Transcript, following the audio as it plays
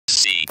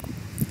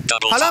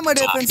Hello my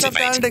dear friends of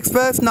Talent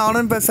Express, நான்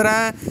ஆனந்த்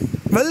பேசுகிறேன்.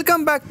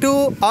 Welcome back to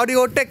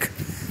audio tech.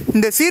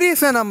 இந்த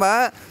சீரீஸில் நம்ம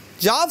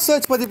ஜாப்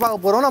சர்ச் பற்றி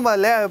பார்க்க போகிறோம். நம்ம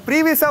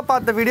ப்ரீவியஸாக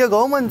பார்த்த வீடியோ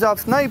கவர்மெண்ட்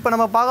ஜாப்ஸ்னால் இப்போ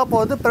நம்ம பார்க்க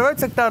போகிறது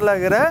ப்ரைவேட் செக்டாரில்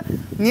இருக்கிற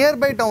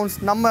நியர்பை டவுன்ஸ்,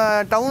 நம்ம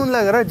டவுனில்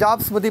இருக்கிற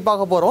ஜாப்ஸ் பற்றி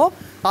பார்க்க போகிறோம்.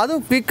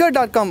 அதுவும்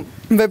Quikr.com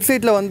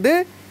வெப்சைட்டில் வந்து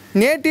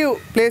நேட்டிவ்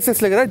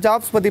பிளேசஸில் இருக்கிற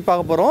ஜாப்ஸ் பற்றி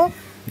பார்க்க போகிறோம்.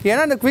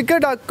 ஏன்னா இந்த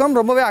Quikr.com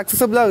ரொம்பவே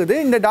அக்சசபிளாக இருக்குது.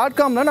 இந்த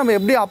 .comல நம்ம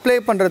எப்படி அப்ளை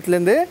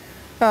பண்ணுறதுலேருந்து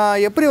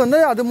எப்படி வந்து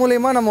அது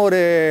மூலயமா நம்ம ஒரு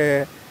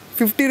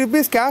 50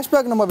 rupees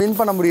கேஷ்பேக் நம்ம வின்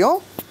பண்ண முடியும்.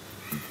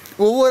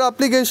 ஒவ்வொரு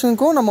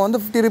அப்ளிகேஷனுக்கும் நம்ம வந்து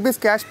 50 rupees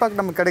கேஷ்பேக்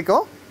நமக்கு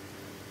கிடைக்கும்.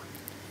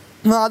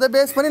 அதை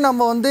பேஸ் பண்ணி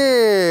நம்ம வந்து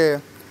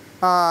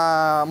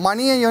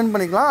மணியை ஏர்ன்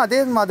பண்ணிக்கலாம். அதே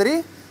மாதிரி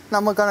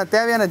நமக்கான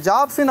தேவையான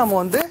ஜாப்ஸையும் நம்ம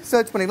வந்து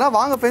சர்ச் பண்ணிக்கலாம்.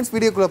 வாங்க ஃப்ரெண்ட்ஸ்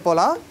வீடியோக்குள்ளே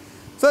போகலாம்.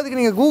 ஸோ அதுக்கு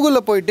நீங்கள்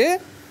கூகுளில் போயிட்டு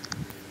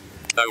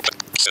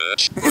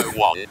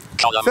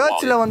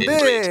சர்ச்சில் வந்து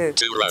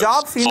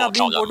ஜாப்ஸ் இன்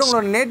அப்படின்னு போட்டு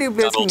உங்களோட நேட்டிவ்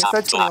பிளேஸ் நீங்கள்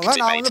சர்ச் பண்ணுவாங்க.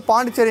 நான் வந்து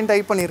பாண்டிச்சேரின்னு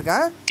டைப்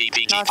பண்ணியிருக்கேன்.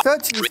 நான்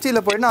சர்ச்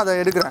ஹிஸ்ட்ரியில் போயிட்டு நான் அதை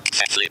எடுக்கிறேன்.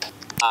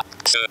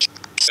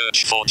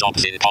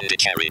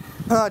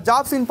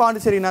 ஜாப்ஸ் இன்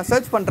பாண்டிச்சேரி நான்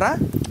சர்ச் பண்ணுறேன்.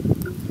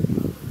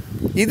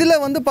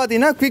 இதில் வந்து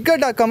பார்த்தீங்கன்னா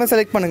Quikr.com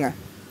செலக்ட் பண்ணுங்கள்.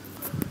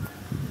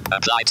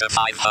 Apply to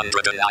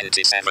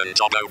 597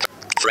 job open.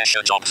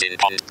 Fresher jobs in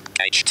Pond.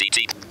 HTTP.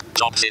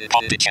 Jobs in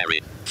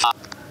Pondicherry.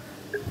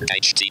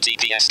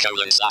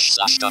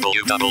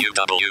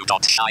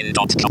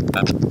 https://www.shine.com.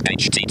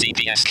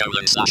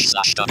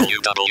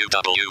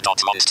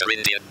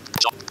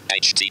 https://www.monsterindia.com.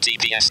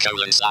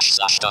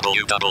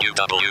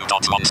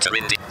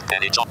 https://www.monsterindia.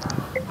 Any job.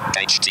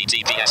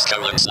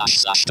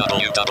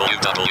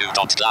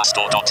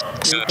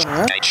 https://www.glassdoor.search.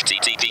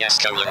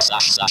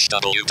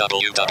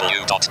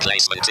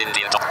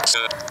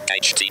 https://www.placementindia.search.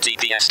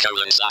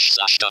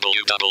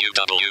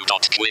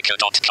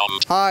 https://www.quikr.com.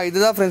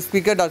 இதுதான் ஃப்ரெண்ட்ஸ்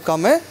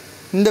Quikr.com.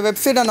 இந்த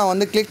வெப்சைட்டை நான்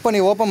வந்து கிளிக் பண்ணி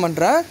ஓப்பன்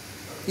பண்ணுறேன்.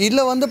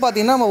 இதில் வந்து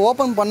பார்த்திங்கன்னா நம்ம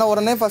ஓப்பன் பண்ண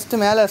உடனே ஃபஸ்ட்டு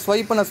மேலே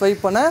ஸ்வைப்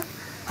பண்ண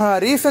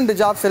ரீசெண்ட்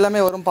ஜாப்ஸ் எல்லாமே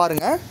வரும்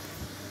பாருங்கள்.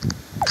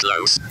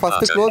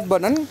 ஃபஸ்ட்டு க்ளோஸ்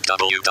பட்டன்,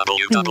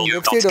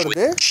 வெப்சைட்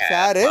வருது,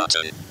 ஷேரு.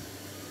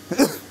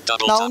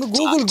 நான் வந்து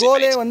கூகுள்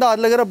கோலே வந்து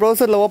அதில் இருக்கிற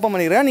ப்ரௌசரில் ஓப்பன்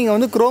பண்ணிக்கிறேன். நீங்கள்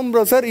வந்து Chrome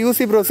browser,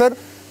 UC browser,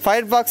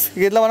 Firefox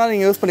இதில் வேணால்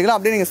நீங்கள் யூஸ் பண்ணிக்கலாம்.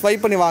 அப்படியே நீங்கள்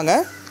ஸ்வைப் பண்ணி வாங்க.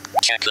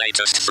 Check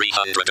latest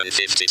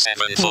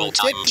 357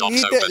 full-time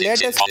jobs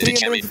openings in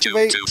Pondicherry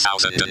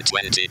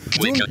 2020.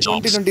 Quikr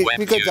jobs.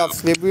 Quikr jobs.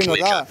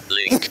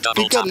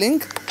 Quikr link.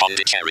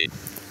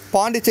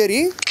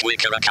 Pondicherry.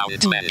 Quikr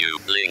account menu.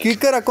 Link.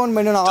 Quikr account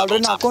menu நான்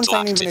ஆல்ரெடி அக்கௌண்ட்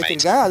சைன் இன்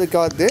பண்ணிருக்கேன். அதுக்கு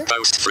வந்து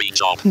post free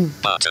job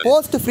button.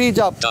 Post free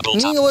job.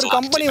 நீங்க ஒரு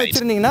company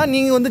வச்சிருந்தீங்கன்னா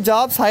நீங்க வந்து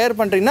jobs higher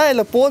பண்றீங்கன்னா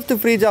இல்ல போஸ்ட்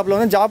ஃப்ரீ ஜாப்ல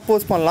வந்து ஜாப்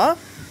போஸ்ட் பண்ணலாம்.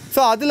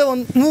 ஸோ அதில்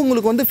வந்து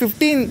உங்களுக்கு வந்து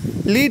 15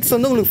 லீட்ஸ்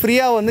வந்து உங்களுக்கு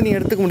ஃப்ரீயாக வந்து நீங்கள்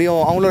எடுத்துக்க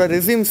முடியும். அவங்களோட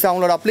ரெஸ்யூம்ஸ்,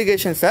 அவங்களோட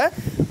அப்ளிகேஷன்ஸை.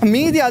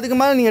 மீதி அதுக்கு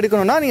மேலே நீங்கள்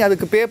எடுக்கணும்னா நீங்கள்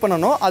அதுக்கு பே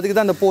பண்ணணும். அதுக்கு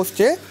தான் அந்த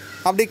போஸ்ட்டு.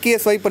 அப்படியே கீழே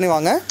ஸ்வைப்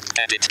பண்ணுவாங்க.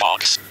 Edit box,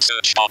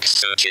 search box,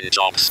 search in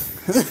jobs.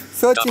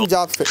 Search in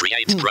jobs.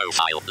 Create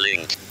profile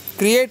link.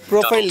 Create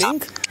profile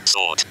link.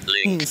 Sort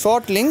link.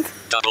 Sort link.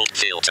 Double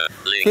filter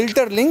link.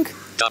 Filter link.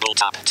 Double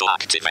tap to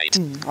activate.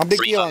 அப்படியே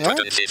கீழே வாங்க.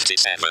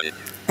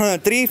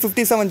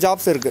 357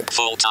 jobs இருக்கு.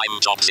 Full time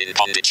jobs in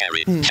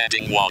Pondicherry.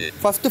 Heading 1.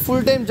 First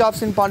full time jobs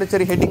in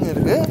Pondicherry heading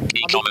இருக்கு.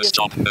 E-commerce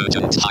job,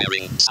 urgent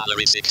hiring,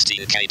 salary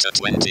 16k to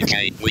 20k,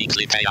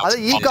 weekly payout. அது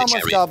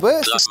e-commerce job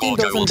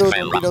 16,000 to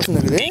 20,000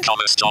 இருக்குது.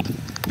 E-commerce job,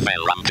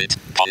 Velrambit,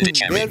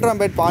 Pondicherry.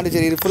 Velrambit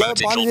Pondicherry இது ஃபுல்லா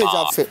Pondicherry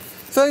jobs.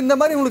 So இந்த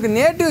மாதிரி உங்களுக்கு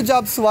native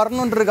jobs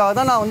வரணுன்றதுக்காக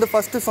தான் நான் வந்து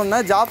ஃபஸ்ட்டு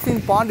சொன்னேன். ஜாப்ஸ்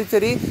இன்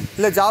பாண்டிச்சேரி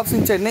இல்லை ஜாப்ஸ்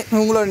இன் சென்னை.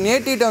 உங்களோட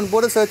நேட்டிவ் டவுன்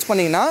போட்டு சர்ச்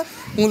பண்ணிங்கன்னா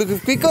உங்களுக்கு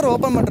Quikr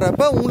ஓப்பன்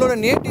பண்ணுறப்ப உங்களோட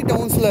நேட்டிவ்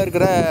டவுன்ஸில்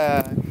இருக்கிற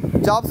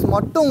ஜாப்ஸ்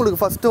மட்டும் உங்களுக்கு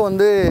ஃபஸ்ட்டு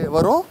வந்து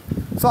வரும்.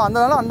 ஸோ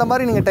அதனால் அந்த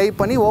மாதிரி நீங்கள் டைப்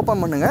பண்ணி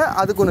ஓப்பன் பண்ணுங்கள்.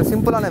 அதுக்கு ஒன்று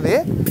சிம்பிளான வே.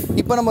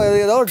 இப்போ நம்ம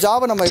ஏதோ ஒரு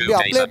ஜாபை நம்ம எப்படி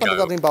அப்ளை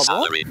பண்ணுறது அப்படின்னு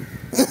பார்ப்போம்.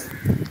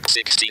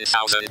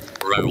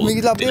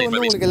 இதில் அப்படியே வந்து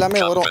உங்களுக்கு எல்லாமே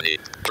வரும்.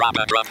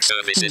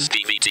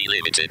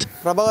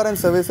 Prabhakaran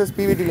services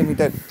பிவிடி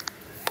limited.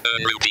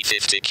 earn rupee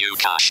 50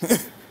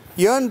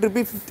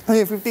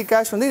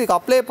 cash வந்து இதுக்கு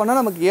அப்ளை பண்ணால்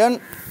நமக்கு earn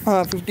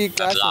 50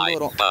 கேஷ் வந்து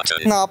வரும்.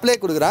 நான் அப்ளை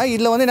கொடுக்குறேன்.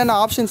 இதில் வந்து என்னென்ன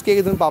ஆப்ஷன்ஸ்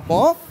கேட்குதுன்னு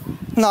பார்ப்போம்.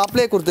 நான்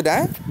அப்ளை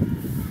கொடுத்துட்டேன்.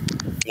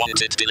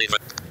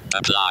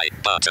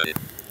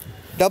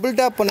 டபுள்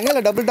டேப் பண்ணுங்கள்.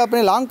 இல்லை டபுள் டேப்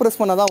பண்ணி லாங் ப்ரெஸ்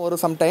பண்ணால் தான்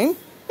வரும் சம்டைம்.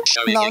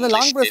 நான் வந்து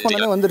லாங் ப்ரெஸ்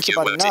பண்ணவே வந்துருச்சு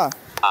பாருங்களா.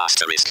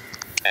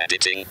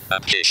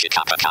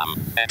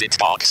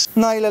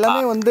 நான் இதில்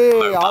எல்லாமே வந்து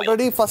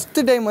ஆல்ரெடி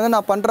ஃபஸ்ட்டு டைம் வந்து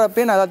நான்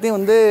பண்ணுறப்பே நான் எல்லாத்தையும்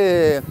வந்து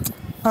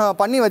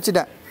பண்ணி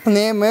வச்சுட்டேன்.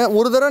 நேமு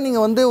ஒரு தடவை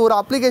நீங்கள் வந்து ஒரு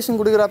அப்ளிகேஷன்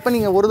கொடுக்குறப்ப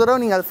நீங்கள் ஒரு தடவை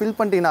நீங்கள் அதை fill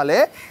பண்ணிட்டீங்கனாலே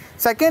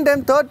second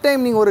time third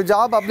time நீங்கள் ஒரு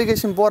ஜாப்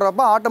அப்ளிகேஷன்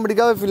போடுறப்ப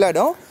ஆட்டோமேட்டிக்காகவே ஃபில்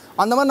ஆகிடும்.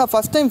 அந்த மாதிரி நான்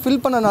ஃபஸ்ட் டைம்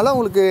ஃபில் பண்ணனால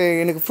உங்களுக்கு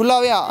எனக்கு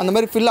ஃபுல்லாகவே அந்த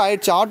மாதிரி ஃபில்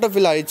ஆகிடுச்சு, ஆட்டோ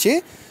ஃபில் ஆகிடுச்சு.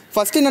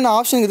 ஃபஸ்ட்டு என்னென்ன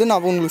ஆப்ஷன் இருக்குது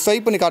நான் உங்களுக்கு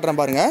ஸ்வைப் பண்ணி காட்டுறேன்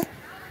பாருங்கள்.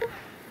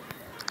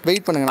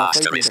 வெயிட் பண்ணுங்கள், நான்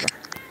ஸ்வைப் பண்ணிக்கிறேன்.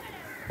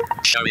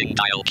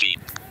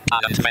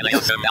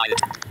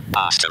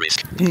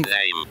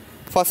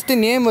 ஃபர்ஸ்ட்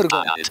நேம்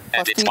இருக்கும்.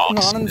 ஃபர்ஸ்ட்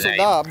ஆனந்த்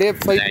சொல்றா அப்படியே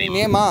ஃபைல் பண்ணி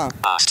நேமா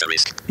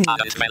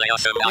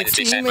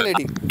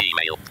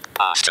இமெயில்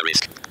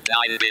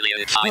ஐடி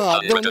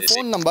அது வந்து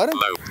phone number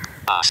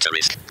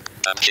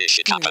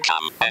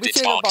Abhishekapakam. Edit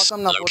box.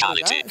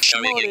 Locality.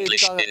 Showing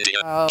English, India.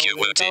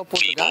 QWERTY.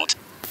 Keyboard.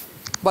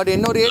 But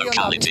என்னோட ஏரியா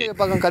வந்து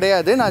அபிஷேகப்பாக்கம்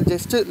கிடையாது. நான்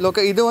ஜஸ்ட்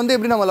இது வந்து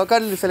எப்படி நம்ம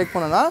லொக்காலிட்டி செலக்ட்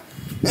பண்ணோன்னா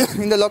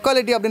இந்த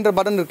லொக்காலிட்டி அப்படின்ற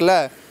பட்டன் இருக்குல்ல,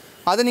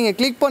 அதை நீங்கள்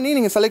கிளிக் பண்ணி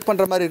நீங்கள் செலக்ட்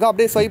பண்ணுற மாதிரி இருக்கும்.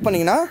 அப்படியே ஸ்வைப்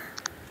பண்ணிங்கன்னா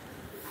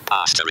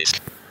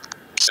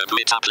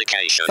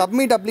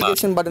சப்மிட்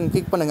அப்ளிகேஷன் பட்டன்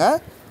கிளிக் பண்ணுங்கள்.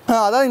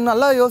 அதாவது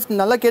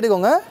நல்லா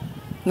கேட்டுக்கோங்க.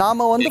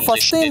 நாம் வந்து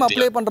ஃபஸ்ட் டைம்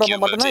அப்ளை பண்ணுறப்ப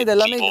மட்டும்தான் இது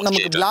எல்லாமே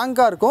நமக்கு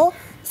பிளாங்காக இருக்கும்.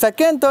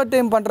 செகண்ட் தேர்ட்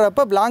டைம்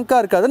பண்ணுறப்ப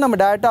பிளாங்காக இருக்காது. நம்ம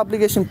டேரெக்டாக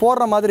அப்ளிகேஷன்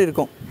போடுற மாதிரி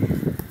இருக்கும்.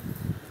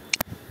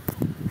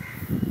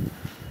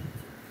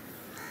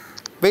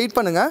 வெயிட்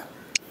பண்ணுங்க.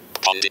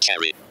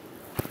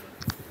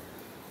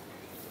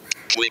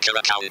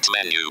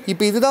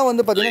 இப்போ இதுதான்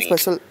வந்து பார்த்தீங்கன்னா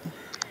ஸ்பெஷல்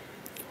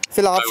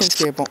சில ஆப்ஷன்ஸ்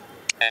கேட்போம்.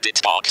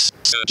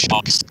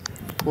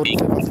 ஒரு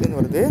ஃபர்ஸ்ட்லேருந்து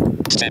வருது.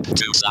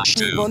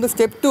 இப்போ வந்து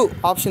ஸ்டெப் 2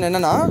 ஆப்ஷன்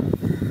என்னன்னா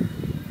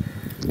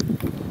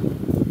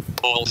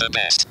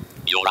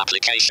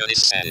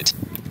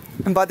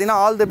பார்த்தீங்கன்னா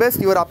all the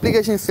best your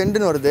application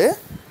சென்ட்னு வருது.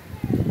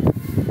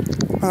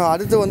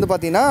 அடுத்து வந்து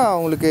பார்த்தீங்கன்னா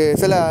உங்களுக்கு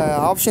சில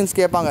ஆப்ஷன்ஸ்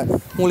கேட்பாங்க.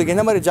 உங்களுக்கு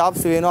என்ன மாதிரி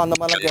ஜாப்ஸ் வேணும் அந்த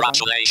மாதிரிலாம் கேட்பாங்க.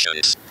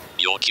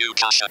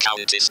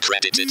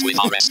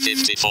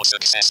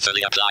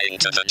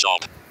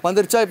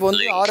 வந்துருச்சா? இப்போ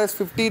வந்து RS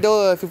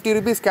 50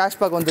 rupees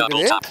கேஷ்பேக்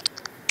வந்துருக்குது.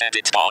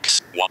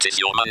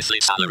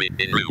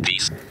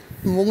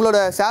 உங்களோட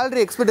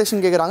சேலரி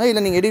எக்ஸ்பெக்டேஷன் கேட்குறாங்க.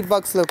 இல்லை நீங்கள் எடிட்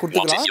பாக்ஸில்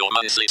கொடுத்துக்கலாம்.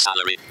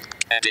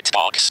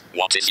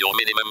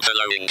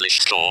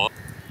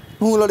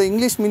 உங்களோட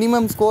இங்கிலீஷ்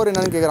மினிமம் ஸ்கோர்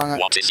என்னன்னு கேக்குறாங்க.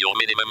 What is your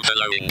minimum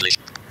hello English?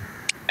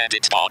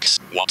 Edit box.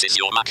 What is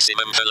your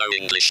maximum hello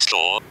English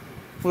score?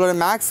 உங்களோட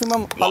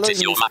maximum hello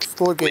English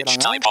score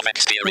கேக்குறாங்க.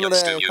 உங்களோட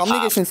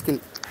communication skill.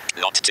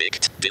 Not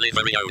ticked.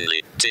 Delivery only.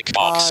 Tick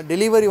box.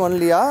 Delivery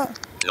only-யா?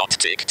 Not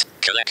ticked.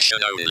 Collection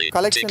only.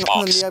 Collection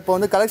only-யா? இப்போ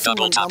வந்து collection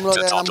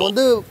நம்ம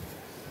வந்து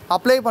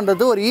apply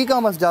பண்ணுறது ஒரு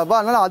e-commerce ஜாபா,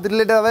 அதனால் அது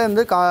ரிலேட்டடாகவே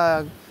வந்து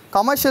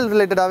கமர்ஷியல்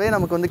ரிலேட்டடாகவே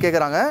நமக்கு வந்து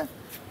கேட்குறாங்க.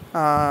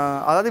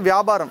 அதாவது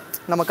வியாபாரம்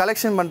நம்ம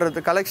கலெக்ஷன் பண்ணுறது,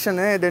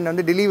 கலெக்ஷனு, தென்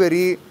வந்து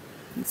டெலிவரி,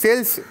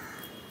 சேல்ஸ்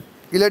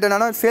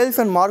ரிலேட்டடான சேல்ஸ்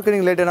அண்ட்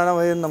மார்க்கெட்டிங் ரிலேட்டடான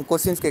நம்ம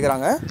கொஸ்டின்ஸ்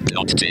கேட்குறாங்க.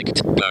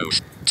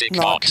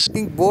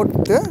 திங்க் போட்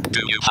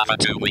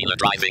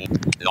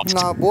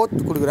நான் போத்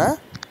கொடுக்குறேன்.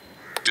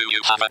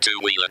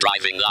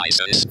 டிரைவிங்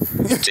லைசன்ஸ்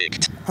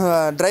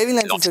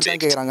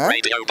தான் கேட்குறாங்க.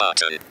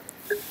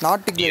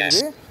 நாட் டிக்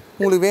இருக்குது.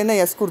 உங்களுக்கு வேணா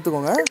எஸ்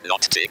கொடுத்துக்கோங்க.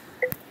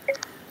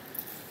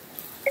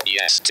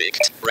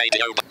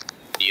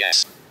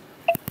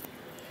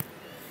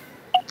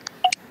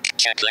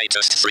 Check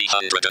latest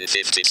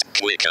 350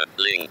 Quikr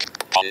link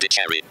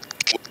Pondicherry.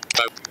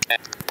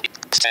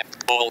 Step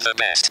all the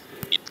best.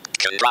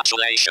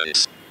 Congratulations.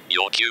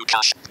 Your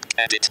Qcash.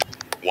 Edit.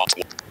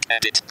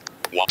 Edit.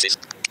 What is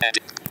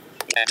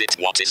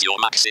what is your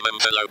maximum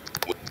hello?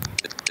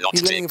 Not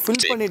tick. நீங்க fill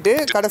பண்ணிட்டு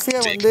கடைசியா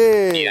வந்து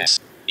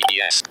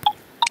yes.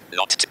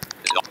 Not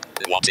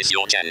what is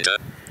your gender?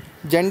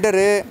 Gender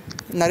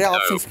நிறைய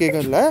options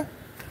கேக்குதுல.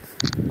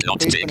 Not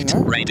ticked.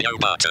 Radio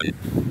button.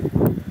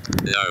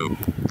 No.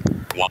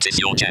 What is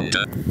your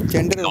gender?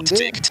 Gender not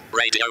ticked.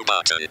 Radio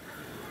button.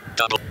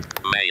 Double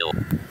male.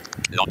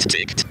 Not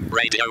ticked.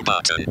 Radio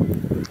button.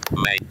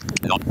 Male.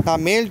 Not.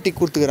 நான் male tick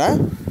கொடுத்துக்கறேன்.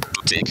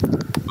 Tick.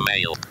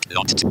 Male.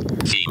 Not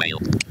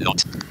female. Not.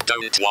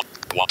 Don't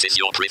what is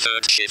your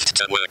preferred shift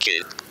to work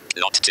in?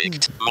 Not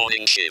ticked.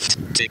 Morning shift.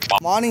 Tick.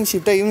 Morning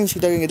shift evening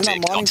shift ஆகிது.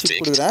 நான் morning shift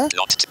கொடுக்குறேன்.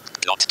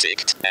 Not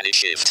ticked. Any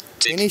shift.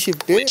 Tick. Any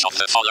shift. Which of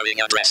the following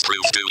address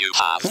proof do you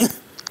have?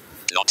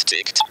 Not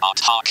ticked.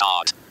 Aadhaar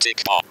card. Tick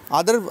box.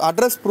 Other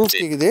address proof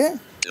கேக்குது.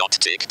 Not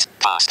ticked.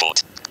 Passport.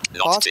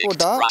 Not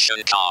ticked.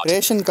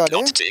 Ration card.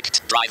 Not ticked.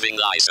 Driving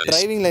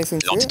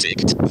license. Not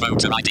ticked.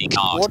 Voter ID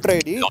card. Voter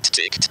ID. Not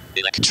ticked.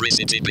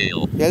 Electricity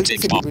bill.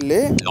 Electricity bill.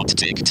 Not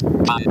ticked.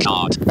 PAN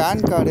card.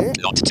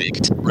 Not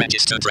ticked.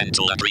 Registered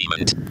rental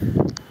agreement.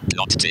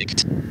 Not ticked.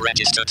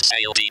 Registered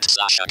sale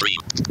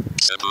deed/agreement.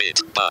 Submit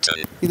button.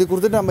 இது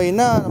கொடுத்துட்டு நம்ம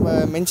என்ன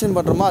mention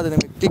பண்றோமோ அதை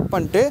நம்ம click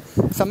பண்ணிட்டு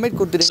submit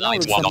கொடுத்துட்டீங்கன்னா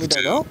submit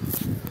ஆகும்.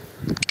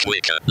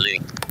 Quikr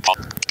link.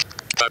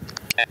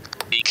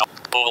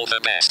 All the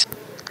best.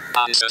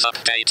 Answers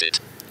updated.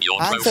 Your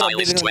profile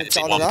is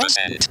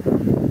 21%.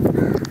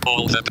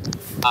 All the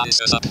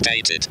answers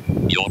updated.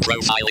 Your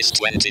profile is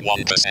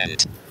 21%.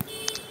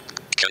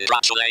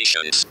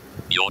 Congratulations.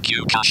 Your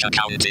Qcash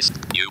account is.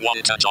 You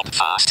want a job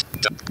fast.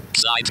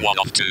 Slide 1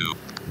 of 2.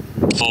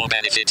 4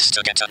 benefits to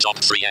get a job.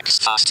 3x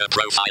faster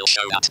profile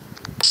show at.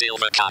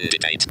 Silver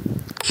candidate.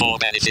 4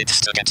 benefits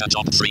to get a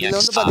job. 3x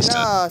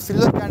faster.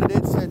 Silver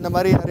candidates இந்த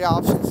மாதிரி நிறைய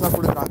ஆப்ஷன்ஸ்லாம்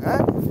கொடுக்குறாங்க.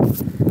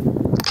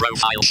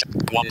 Profile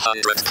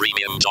 100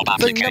 premium job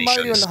applications. இந்த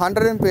மாதிரி வந்து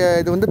 100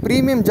 இது வந்து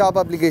premium job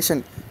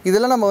application.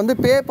 இதெல்லாம் நம்ம வந்து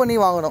பே பண்ணி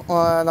வாங்கணும்.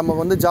 நம்ம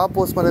வந்து ஜாப்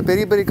போஸ்ட் பண்ணுற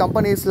பெரிய பெரிய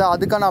கம்பெனிஸில்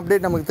அதுக்கான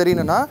அப்டேட் நமக்கு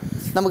தெரியணும்னா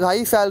நமக்கு ஹை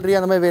சேலரி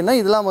அந்த மாதிரி வேணும்னா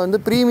இதெல்லாம் வந்து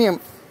ப்ரீமியம்.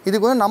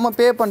 இதுக்கு வந்து நம்ம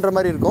பே பண்ணுற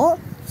மாதிரி இருக்கும்.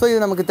 ஸோ இது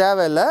நமக்கு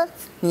தேவையில்லை.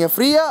 நீங்கள்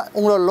ஃப்ரீயாக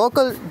உங்களோட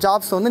லோக்கல்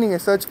ஜாப்ஸ் வந்து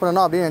நீங்கள் சர்ச்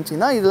பண்ணணும் அப்படின்னு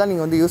நினச்சிங்கன்னா இதெல்லாம்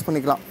நீங்கள் வந்து யூஸ்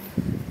பண்ணிக்கலாம்.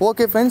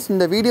 ஓகே ஃப்ரெண்ட்ஸ்,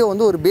 இந்த வீடியோ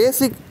வந்து ஒரு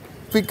பேசிக்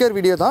குவிக்கர்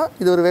வீடியோ தான்.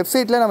 இது ஒரு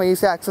வெப்சைட்டில் நம்ம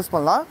ஈஸியாக ஆக்சஸ்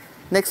பண்ணலாம்.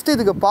 நெக்ஸ்ட்டு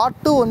இதுக்கு பார்ட்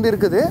 2 வந்து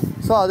இருக்குது.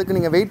 ஸோ அதுக்கு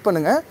நீங்கள் வெயிட்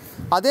பண்ணுங்கள்.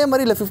 அதே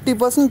மாதிரி இல்லை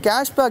 50%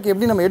 கேஷ்பேக்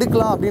எப்படி நம்ம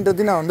எடுக்கலாம்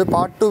அப்படின்றது நான் வந்து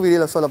பார்ட் 2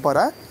 வீடியோவில் சொல்ல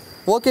போகிறேன்.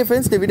 ஓகே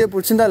ஃப்ரெண்ட்ஸ், இந்த வீடியோ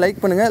பிடிச்சிருந்தா லைக்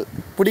பண்ணுங்கள்,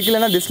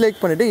 பிடிக்கலன்னா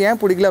டிஸ்லைக் பண்ணிவிட்டு ஏன்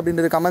பிடிக்கல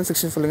அப்படின்றது கமெண்ட்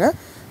செக்ஷன் சொல்லுங்கள்.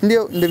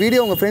 இந்த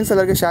வீடியோ உங்கள் ஃப்ரெண்ட்ஸ்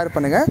எல்லாருக்கும் ஷேர்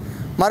பண்ணுங்கள்.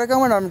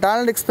 மறக்காமல் நம்ம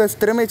டேலண்ட் எக்ஸ்பிரஸ்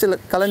திறமை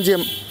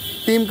களஞ்சியம்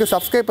டீமுக்கு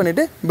சப்ஸ்கிரைப்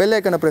பண்ணிவிட்டு பெல்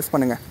ஐக்கனை ப்ரெஸ்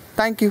பண்ணுங்கள்.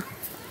 தேங்க்யூ.